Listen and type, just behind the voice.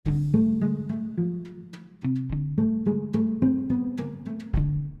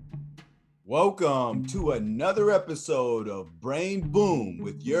Welcome to another episode of Brain Boom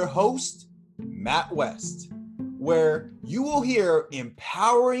with your host, Matt West, where you will hear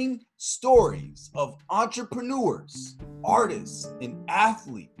empowering stories of entrepreneurs, artists, and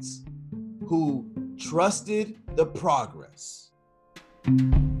athletes who trusted the progress.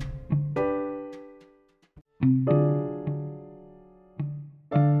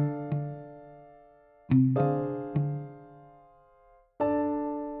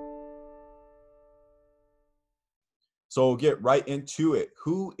 So we'll get right into it.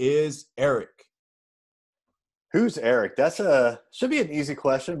 Who is Erik? Who's Erik? Should be an easy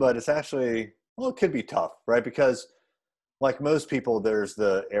question, but it's actually, it could be tough, right? Because like most people, there's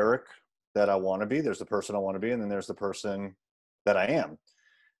the Erik that I want to be, there's the person I want to be, and then there's the person that I am.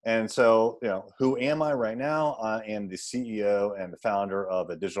 And so, who am I right now? I am the CEO and the founder of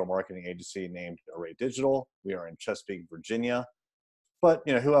a digital marketing agency named Array Digital. We are in Chesapeake, Virginia. But,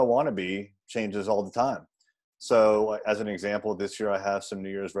 who I want to be changes all the time. So as an example, this year I have some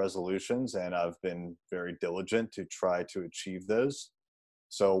New Year's resolutions and I've been very diligent to try to achieve those.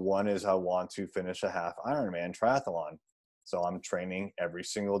 So one is I want to finish a half Ironman triathlon. So I'm training every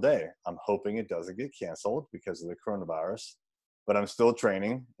single day. I'm hoping it doesn't get canceled because of the coronavirus, but I'm still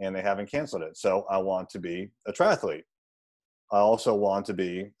training and they haven't canceled it. So I want to be a triathlete. I also want to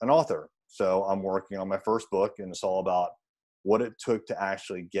be an author. So I'm working on my first book and it's all about what it took to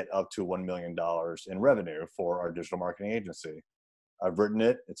actually get up to $1 million in revenue for our digital marketing agency. I've written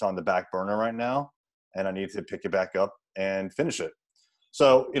it. It's on the back burner right now, and I need to pick it back up and finish it.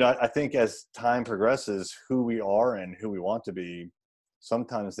 So, I think as time progresses, who we are and who we want to be,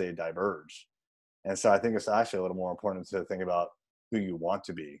 sometimes they diverge. And so I think it's actually a little more important to think about who you want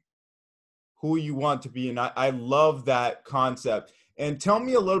to be. Who you want to be. And I love that concept. And tell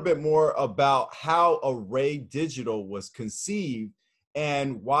me a little bit more about how Array Digital was conceived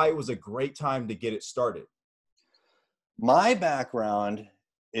and why it was a great time to get it started. My background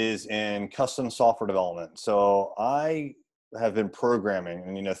is in custom software development. So I have been programming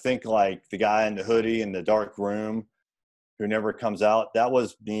and, think like the guy in the hoodie in the dark room who never comes out. That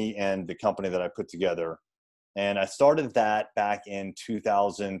was me and the company that I put together. And I started that back in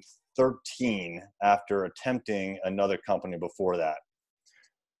 2013 after attempting another company before that.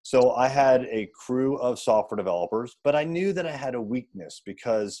 So I had a crew of software developers, but I knew that I had a weakness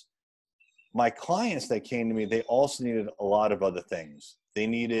because my clients that came to me, they also needed a lot of other things. They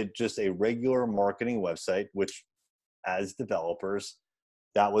needed just a regular marketing website, which as developers,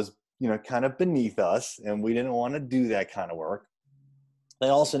 that was, kind of beneath us, and we didn't want to do that kind of work. They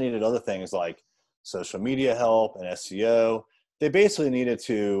also needed other things like social media help and SEO. They basically needed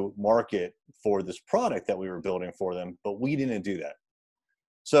to market for this product that we were building for them, but we didn't do that.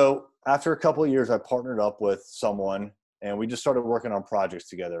 So after a couple of years, I partnered up with someone and we just started working on projects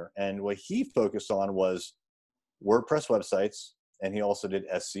together. And what he focused on was WordPress websites, and he also did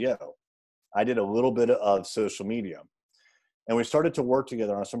SEO. I did a little bit of social media. And we started to work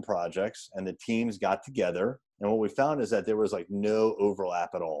together on some projects, and the teams got together. And what we found is that there was like no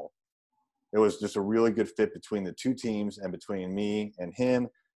overlap at all. It was just a really good fit between the two teams and between me and him.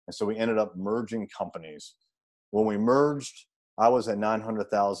 And so we ended up merging companies. When we merged, I was at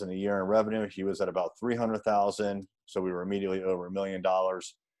 900,000 a year in revenue. He was at about 300,000. So we were immediately over $1 million.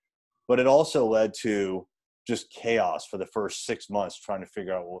 But it also led to just chaos for the first 6 months trying to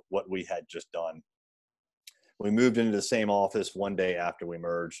figure out what we had just done. We moved into the same office one day after we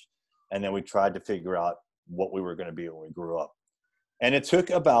merged, and then we tried to figure out what we were going to be when we grew up. And it took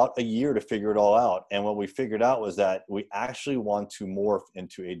about a year to figure it all out. And what we figured out was that we actually want to morph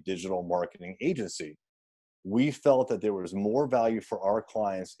into a digital marketing agency. We felt that there was more value for our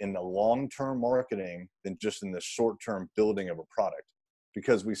clients in the long-term marketing than just in the short-term building of a product.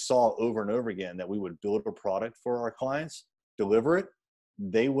 Because we saw over and over again that we would build a product for our clients, deliver it,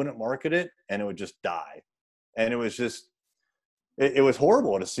 they wouldn't market it, and it would just die. And it was just, it was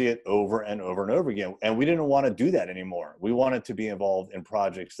horrible to see it over and over and over again. And we didn't want to do that anymore. We wanted to be involved in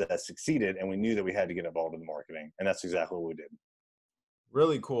projects that succeeded, and we knew that we had to get involved in the marketing. And that's exactly what we did.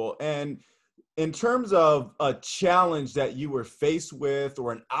 Really cool. And in terms of a challenge that you were faced with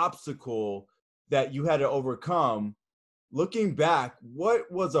or an obstacle that you had to overcome, looking back,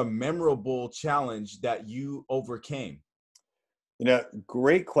 what was a memorable challenge that you overcame?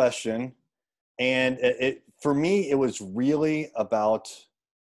 Great question. And for me, it was really about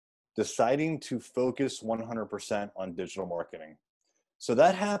deciding to focus 100% on digital marketing. So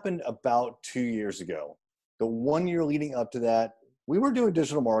that happened about 2 years ago. The 1 year leading up to that, we were doing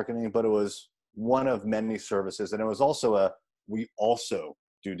digital marketing, but it was one of many services. And it was also we also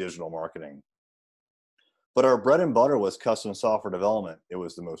do digital marketing. But our bread and butter was custom software development. It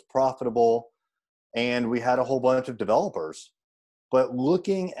was the most profitable, and we had a whole bunch of developers. But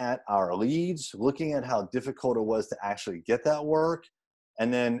looking at our leads, looking at how difficult it was to actually get that work,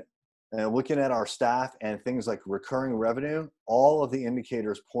 and then looking at our staff and things like recurring revenue, all of the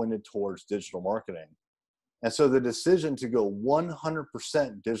indicators pointed towards digital marketing. And so the decision to go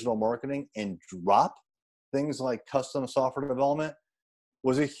 100% digital marketing and drop things like custom software development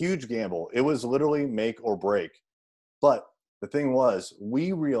was a huge gamble. It was literally make or break. But the thing was,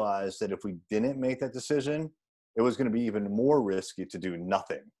 we realized that if we didn't make that decision, it was going to be even more risky to do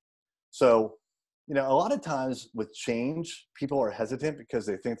nothing. So, a lot of times with change, people are hesitant because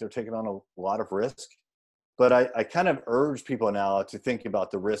they think they're taking on a lot of risk. But I kind of urge people now to think about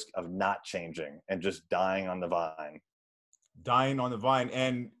the risk of not changing and just dying on the vine. Dying on the vine.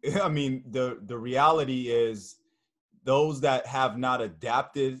 And I mean, the reality is those that have not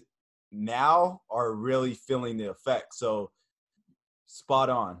adapted now are really feeling the effect. So spot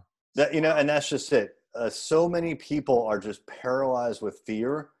on. That, and that's just it. So many people are just paralyzed with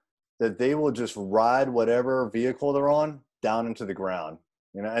fear that they will just ride whatever vehicle they're on down into the ground,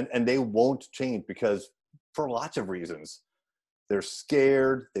 and they won't change because for lots of reasons. They're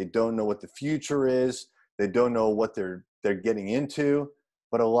scared. They don't know what the future is. They don't know what they're getting into.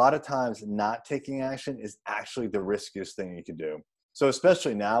 But a lot of times not taking action is actually the riskiest thing you can do. So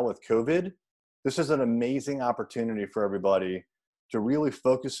especially now with COVID, this is an amazing opportunity for everybody to really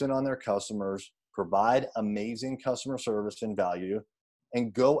focus in on their customers, provide amazing customer service and value,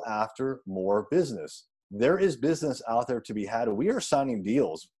 and go after more business. There is business out there to be had. We are signing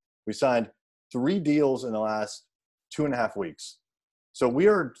deals. We signed 3 deals in the last 2.5 weeks. So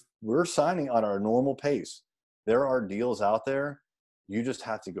we're signing on our normal pace. There are deals out there. You just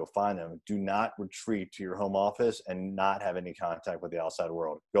have to go find them. Do not retreat to your home office and not have any contact with the outside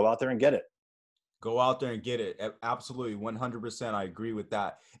world. Go out there and get it. Go out there and get it. Absolutely. 100%. I agree with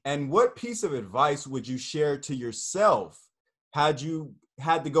that. And what piece of advice would you share to yourself had you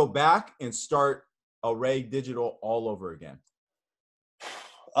had to go back and start Array Digital all over again?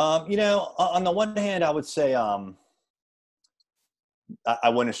 On the one hand, I would say I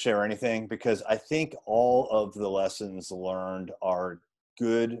wouldn't share anything because I think all of the lessons learned are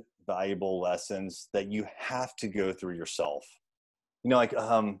good, valuable lessons that you have to go through yourself.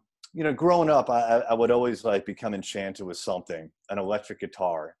 Growing up, I would always become enchanted with something. An electric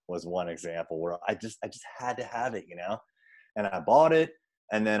guitar was one example where I just had to have it, and I bought it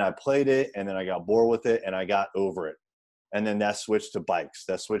and then I played it and then I got bored with it and I got over it. And then that switched to bikes,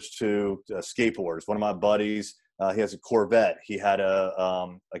 that switched to skateboards. One of my buddies, he has a Corvette. He had a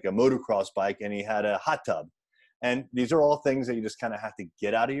motocross bike and he had a hot tub. And these are all things that you just kind of have to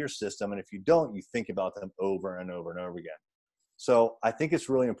get out of your system. And if you don't, you think about them over and over and over again. So I think it's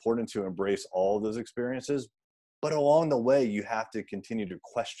really important to embrace all of those experiences, but along the way, you have to continue to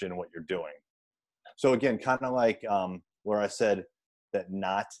question what you're doing. So again, kind of like where I said that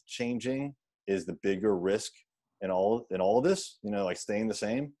not changing is the bigger risk in all of this, staying the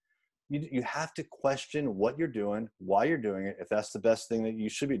same. You have to question what you're doing, why you're doing it, if that's the best thing that you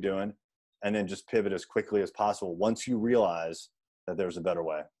should be doing, and then just pivot as quickly as possible once you realize that there's a better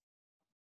way.